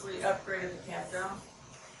camp, since we upgraded the campground,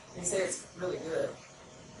 they say it's really good.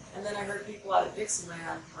 And then I heard people out of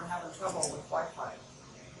Dixieland are having trouble with Wi-Fi.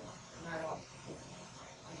 And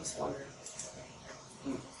I just wondered.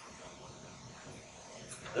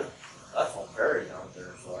 That's all buried out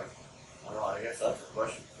there, so I don't know, I guess that's a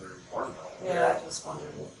question for Horn Belt. Yeah, I just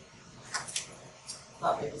wondered.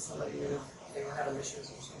 Thought maybe somebody knew they were having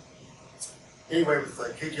issues or something. Anyway, with the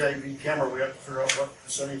KTIV camera, we have to figure out what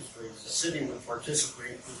percentage the city would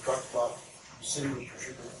participate. We talked about the city would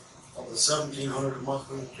contribute of the 1,700 a month,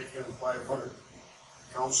 we would kick in 500.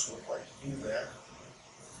 Council would like to do that.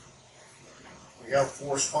 We have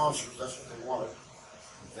 4 sponsors, that's what they wanted.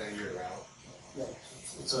 Is that year round? Yeah,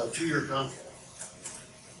 it's a 2-year contract.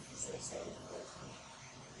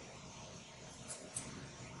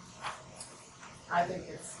 I think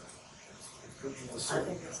it's Good for the I city.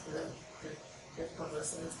 think it's good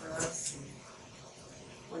publicity for us. And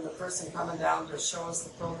when the person coming down to show us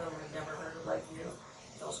the program, we've never heard of like you,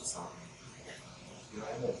 tells us something. You know,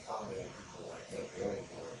 I know comedy people like that going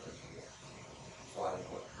for it. So I don't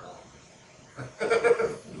know.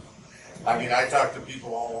 I mean, I talk to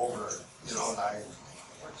people all over, you know, and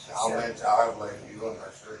I'll let you on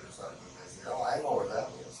my shirt or something. They say, oh, I know where that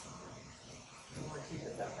is. We want to keep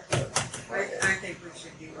it that way. I think we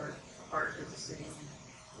should do our part of the city.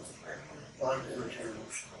 I'll entertain a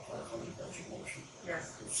motion. 500, that's your motion. Yes.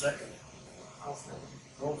 Second, I'll send it.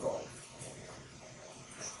 roll call.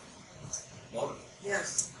 Mulder,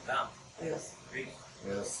 Yes. Tom, Yes. Reese.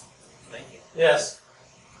 Yes. Thank you. Yes.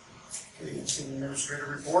 Okay, city administrator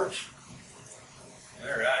report.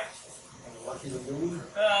 All right. On the Lucky Lagoon.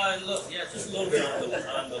 Look, yeah, just a little bit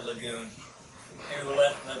on the lagoon. Maybe we'll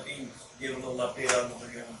let me give a little update on the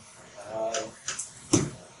lagoon.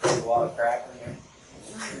 There's a lot of crack in there.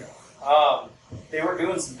 They were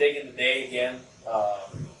doing some digging today again,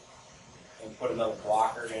 and put another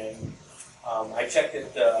blocker in. I checked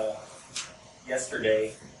it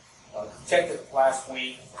yesterday. Checked it last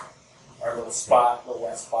week. Our little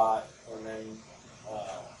wet spot, and then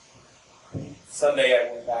Sunday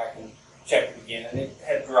I went back and checked it again, and it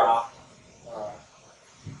had dropped a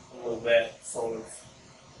little bit. So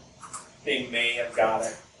they may have got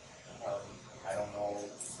it. I don't know.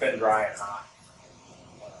 It's been dry and hot.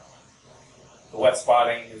 The wet spot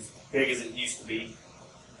ain't as big as it used to be,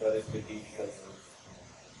 but it could be because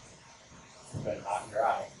it's been hot and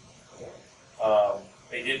dry.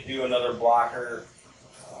 They did do another blocker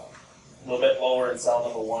a little bit lower in cell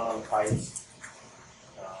number 1 on the pipes.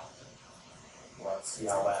 But let's see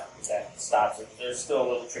how that stops it. There's still a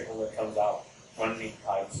little trickle that comes out underneath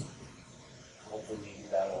pipes. Hopefully maybe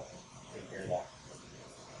that'll take care of that.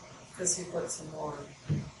 Cause he put some more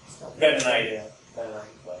stuff. Bentonite in, but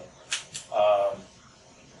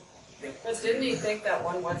But didn't he think that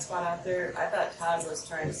one wet spot out there, I thought Todd was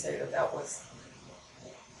trying to say that it was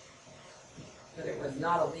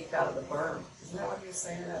not a leak out of the berm. Isn't that what he was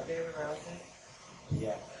saying that day we were out there?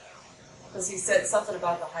 yeah. Cause he said something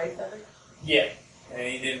about the height of it? Yeah, and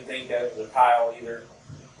he didn't think that it was a tile either,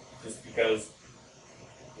 just because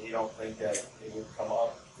you don't think that it would come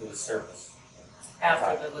up to the surface.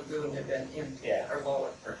 After the lagoon had been empty Yeah. or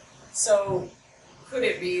lowered. So could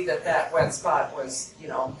it be that that wet spot was, you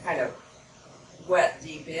know, kind of wet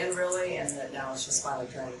deep in really, and that now it's just finally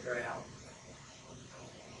trying to dry out?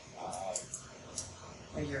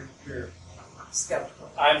 And you're skeptical.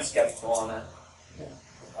 I'm skeptical on that,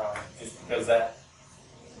 just because that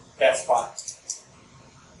spot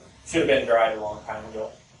should have been dried a long time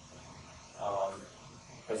ago,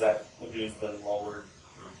 because that lagoon's been lowered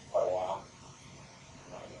for quite a while.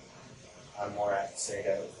 I'm more apt to say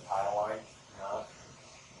that it was a tile line, not.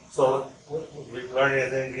 So, would we learn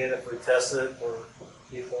anything again if we test it for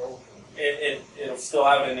PFO? It'll still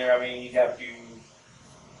have it in there. I mean, you'd have to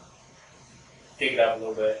dig it up a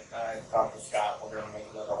little bit. I talked to Scott. We're going to make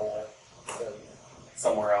another hole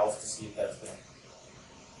somewhere else to see if that's going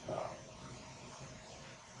to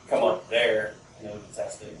come up there, and then we can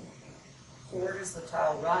test it. So where does the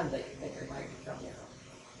tile run that you think it might be coming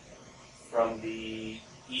from? From the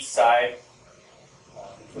east side,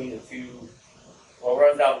 between the two, well, it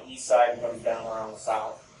runs down the east side and comes down around the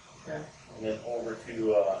south. Okay. And then over to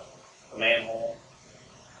the manhole,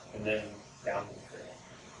 and then down to the creek.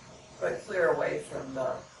 But clear away from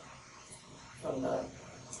the Burn.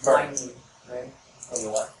 lining, right? From the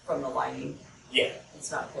what? From the lining. Yeah.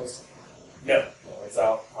 It's not close to No, it's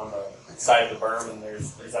out on the side of the berm, and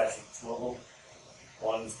there's actually two of them.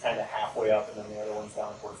 One's kind of halfway up, and then the other one's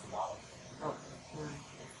down towards the bottom.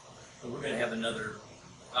 So we're gonna have another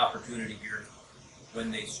opportunity here, when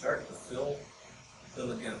they start to fill the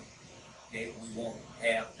lagoon, okay, we won't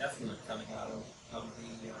have effluent coming out of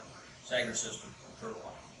the Sanger system for a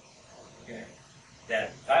while, okay?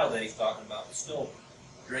 That tile that he's talking about still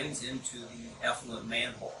drains into the effluent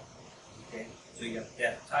manhole, okay? So you have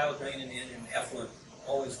that tile draining in and effluent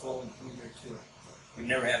always flowing through there too. We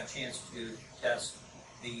never had a chance to test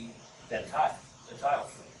the tile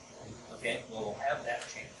flow, okay? Well, we'll have that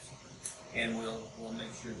chance. And we'll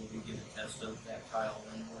make sure that we get a test of that tile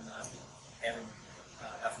when we're not having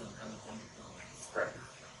effluent coming from the pool. Correct.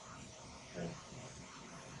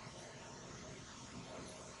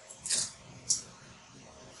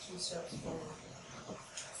 Two steps forward.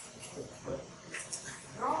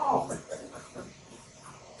 Oh.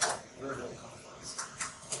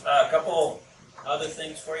 A couple other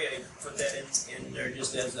things for you. I put that in there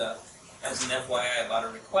just as an FYI about a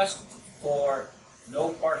request for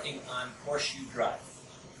no parking on Horseshoe Drive.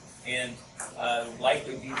 And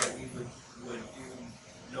likely be that we would do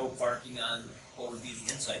no parking on what would be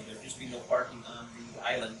the inside. There'd just be no parking on the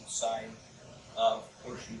island side of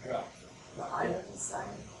Horseshoe Drive. The island side?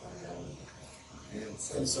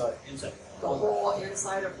 Inside. Inside. The whole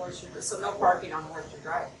inside of Horseshoe, so no parking on Horseshoe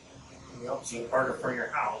Drive? Yep. So you can park it from your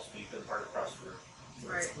house, but you couldn't park across the road.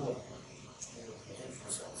 Right.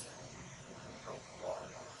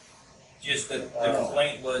 Just the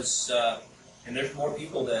complaint was, and there's more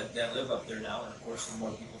people that live up there now, and of course, the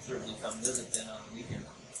more people certainly come visit than on the weekend.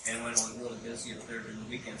 And when it was really busy up there during the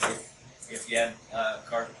weekend, if you had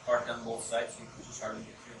cars parked on both sides, you could just hardly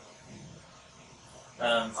get through.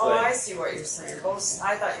 Oh, I see what you're saying. I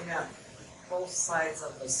thought you meant both sides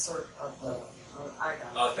of I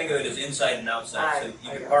got it. Think of it as inside and outside, so you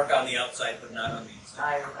I can got park on the outside, but not on the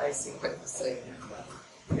inside. I see what you're saying.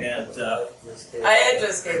 And I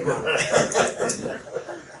just gave up.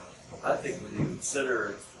 I think we need to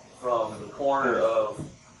consider from the corner of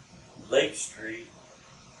Lake Street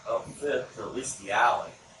up Fifth to at least the alley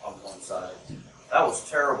on one side. That was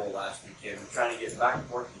terrible last weekend. We're trying to get back and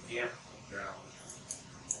forth to campground.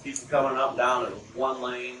 People coming up and down in one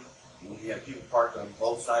lane, and you have people parked on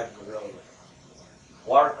both sides of the road.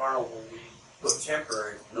 Water Carnival, we put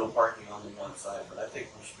temporary no parking on the one side, but I think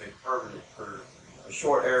we should make permanent for a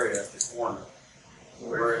short area at the corner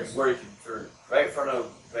where you can turn right in front of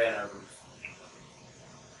Van Evers.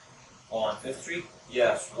 on 5th Street,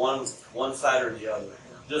 Yes, one side or the other.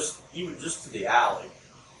 Just to the alley.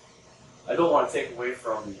 I don't want to take away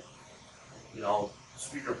from,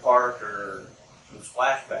 Speaker Park or the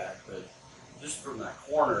splashback, but just from that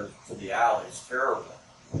corner to the alley is terrible.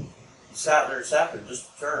 You sat there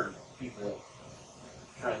just to turn. People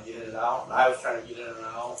trying to get in and out, and I was trying to get in and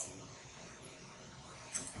out.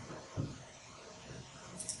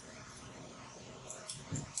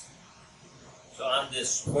 So on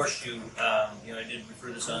this horseshoe, I did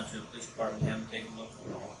refer this on to the police department, have them take a look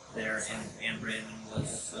there, and Brandon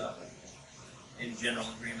was, in general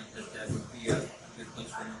agreement that that would be a good place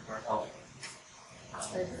for them to park.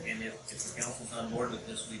 And if the council's on board with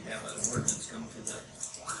this, we'd have an ordinance come to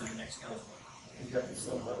the next council.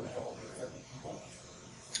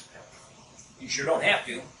 You sure don't have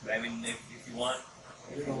to, but I mean, if you want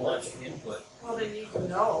input. Well, they need to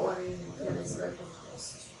know, I mean, it's like,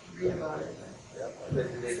 just read about it. Yeah, I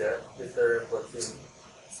think you need to get their input too.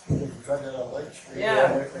 We tried that on Lake Street. Yeah,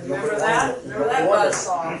 Nobody remember wanted that? it. Remember Nobody that wanted it.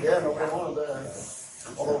 buzzsaw? Yeah, nobody wanted that.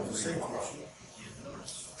 Although it was a safety issue.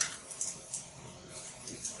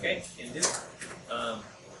 Okay, can do.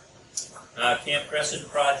 Camp Crescent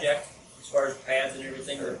project, as far as pads and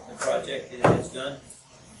everything, the project is done.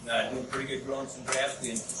 Doing pretty good, growing some grass. We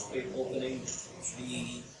anticipate opening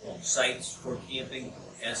the sites for camping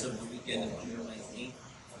as of the weekend of June 19th.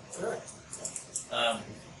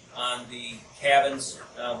 On the cabins,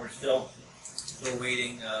 we're still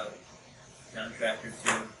waiting contractor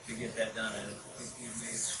to get that done. I think we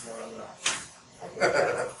may explore other options.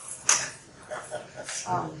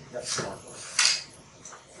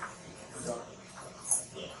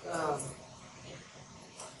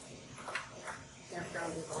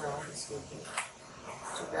 Campground is oil this weekend.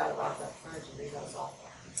 Too bad about that tragedy, that was awful.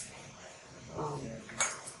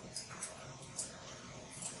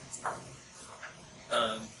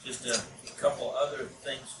 Just a couple other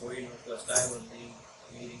things for you. Northwest Iowa,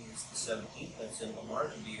 the meeting is the 17th. That's in Lamar.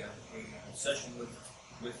 It'll be a session with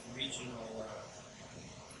regional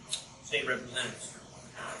state representatives,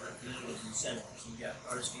 representatives and senators. We got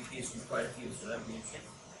RSVPs from quite a few, so that'll be interesting.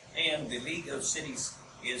 And the League of Cities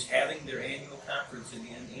is having their annual conference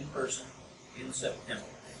again in person in September.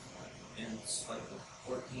 And it's like the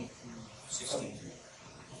 14th through 16th.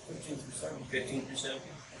 15th through 17th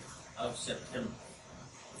of September.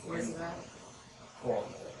 Where's it at? Coral.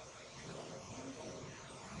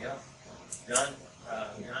 Yeah. John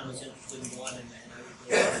was interested in one, and I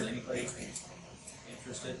would go, anybody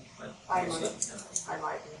interested? But I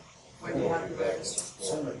might be. When do you have to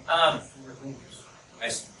register?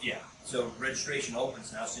 Yeah, so registration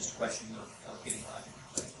opens now, it's just a question of getting on.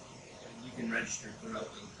 You can register throughout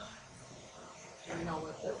the time. Do you know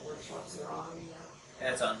what the workshops are on?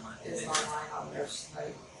 That's online. It's online on their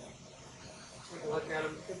site. Take a look at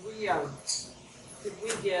them. Could we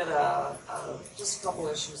get just a couple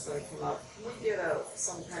issues that have come up? Can we get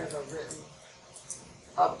some kind of a written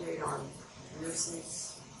update on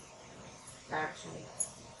nuisance action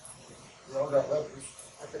We all got letters.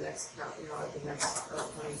 at the next, at the next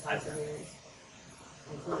upcoming council meeting?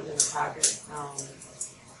 Included in the packet.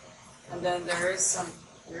 And then there is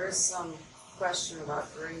some question about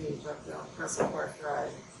drainage up there on Crescent Park Drive.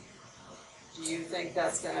 Do you think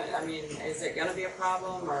that's gonna, is it gonna be a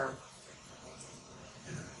problem, or?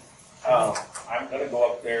 I'm gonna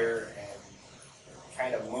go up there and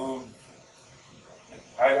kind of move.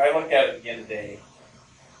 I looked at it again today.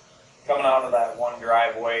 Coming out of that one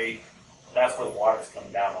driveway, that's where the water's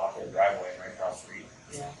coming down off their driveway right across the street.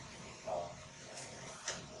 Yeah.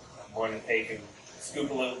 I'm going to take and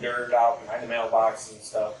scoop a little dirt out behind the mailboxes and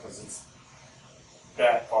stuff because it's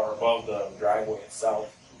that far above the driveway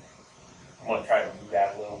itself. I'm going to try to move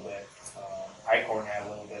that a little bit. Icorn had a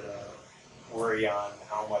little bit of worry on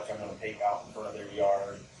how much I'm going to take out in front of their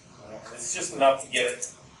yard. It's just enough to get it,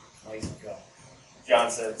 like John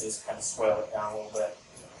said, just kind of swell it down a little bit.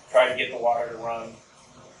 Try to get the water to run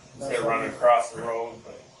instead of running across the road,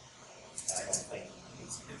 but I don't think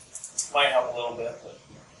it might help a little bit, but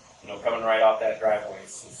coming right off that driveway,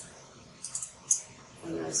 it's just.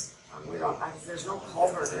 And there's no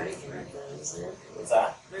culvert or anything right there, is there? What's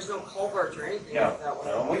that? There's no culvert or anything Yeah. like that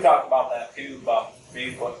way. We talked about that too, about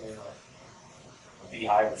maybe putting in a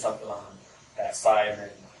beehive or something on that side, and then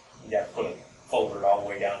you have to put a culvert all the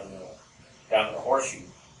way down to the horseshoe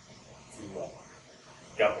to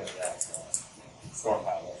jump into that storm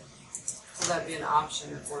pile. So that'd be an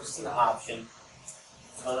option if we're still. Option,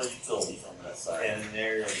 Other utilities on that side. and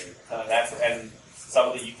and some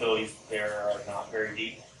of the utilities there are not very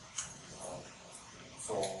deep,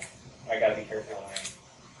 so I gotta be careful when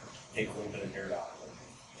I take a little bit of dirt out.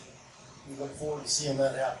 We look forward to seeing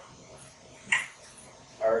that happen.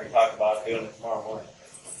 I already talked about doing it tomorrow morning.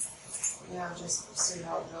 Yeah, just see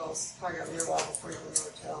how it goes. Probably got to be a while before you go to the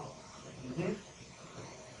hotel.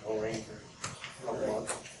 No rain for a couple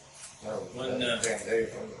months. When,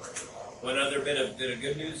 One other bit of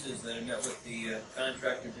good news is that I met with the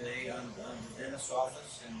contractor today on the dentist's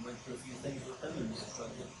office and went through a few things with them, and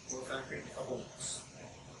we'll pour concrete in a couple weeks.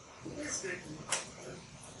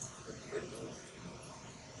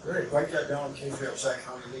 Great, write that down in case we have Sac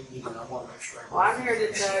County League meeting, I wanna make sure. Well, I'm here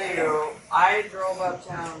to tell you, I drove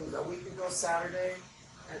uptown a week ago Saturday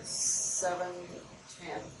at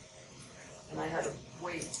 7:10, and I had to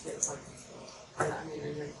wait to get something. And I mean,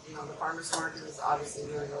 you know, the farmer's market is obviously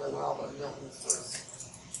doing really well, but Milton's was,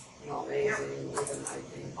 you know, amazing. Even I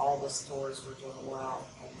think all the stores were doing well.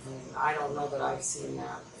 And I don't know that I've seen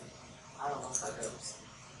that. I don't know if I've ever seen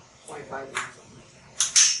 25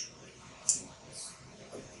 years.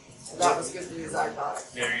 So that was good news, I thought.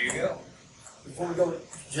 There you go. Before we go,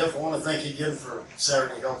 Jeff, I wanna thank you again for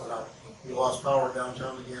Saturday helping out. We lost power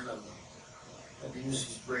downtown again and had to use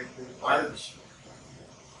these great big wires.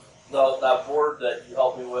 That board that you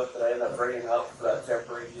helped me with, that I ended up bringing up for that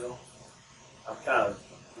temporary deal, I'm kind of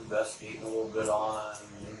investigating a little bit on,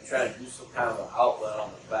 maybe trying to do some kind of an outlet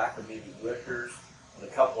on the back of maybe Wickers and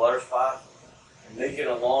a couple other spots, and making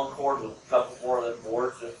a long cord with a couple more of them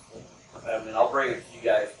boards. I mean, I'll bring it to you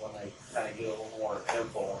guys when I kind of get a little more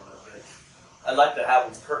info on it. But I'd like to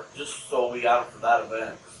have them just so we got them for that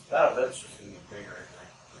event. That event's just gonna be bigger, I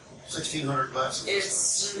think. 1,600 glasses.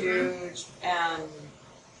 It's huge,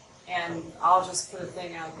 and I'll just put a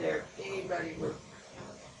thing out there. Anybody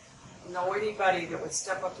that would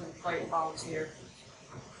step up to the plate and volunteer.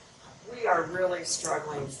 We are really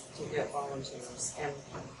struggling to get volunteers, and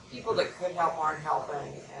people that could help aren't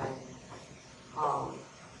helping, and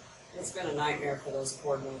it's been a nightmare for those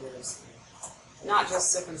coordinators. Not just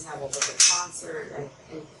Sip and Sample, but the concert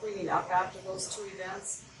and cleaning up after those two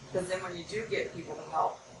events. Because then when you do get people to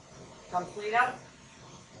help come clean up,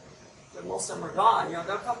 but most of them are gone. You know,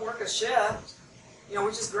 they'll come work a shift, you know,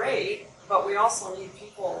 which is great, but we also need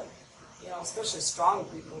people, you know, especially strong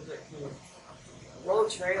people that can load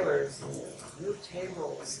trailers and move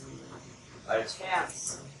tables and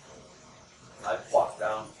tents. I walked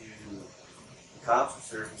down to the concert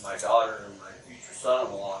series with my daughter and my future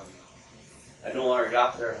son-in-law. I no longer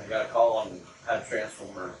got there, and I got a call on had a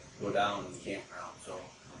transformer go down in the campground. So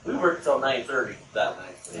we worked till 9:30 that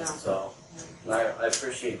night. Yeah. So I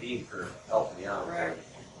appreciate Dean for helping me out. Right.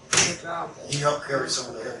 Good job. He helped carry some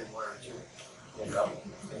of the heavy wire too. Yeah.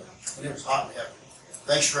 And it was hot and heavy.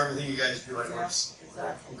 Thanks for everything you guys do. I know Yeah, it's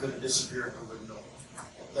exactly. good to disappear and nobody know.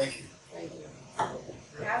 Thank you. Thank you.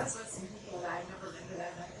 Yeah, I was with some people that I've never been to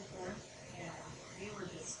that event before, and they were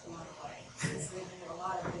just blown away. Because they've been to a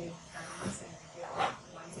lot of big events and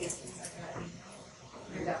one things like that.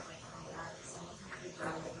 They're definitely coming back. So good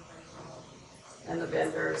job, everybody. And the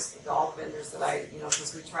vendors, all the vendors that I, you know,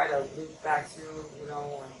 because we try to loop back through, you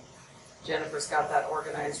know, and Jennifer's got that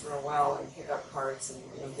organized real well, and pick up carts and,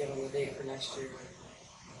 you know, give them the date for next year.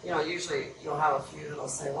 You know, usually you'll have a few that'll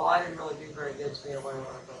say, well, I didn't really do very good today or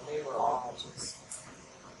whatever, but they were all just,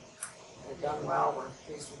 they've done well, we're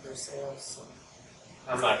pleased with their sales, so.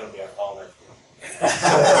 I'm not gonna be on call next week.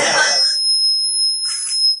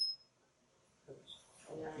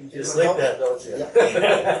 Yeah. You just like that, don't you?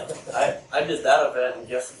 I did that event, and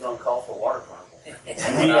guess who's on call for Water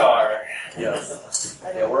Carnival? We are. Yes.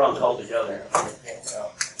 Yeah, we're on call together.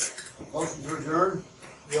 Motion to adjourn,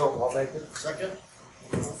 Yo, I'll make it. second.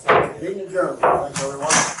 Meeting adjourned. Thanks, everyone.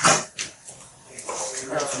 We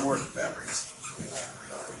got some more batteries.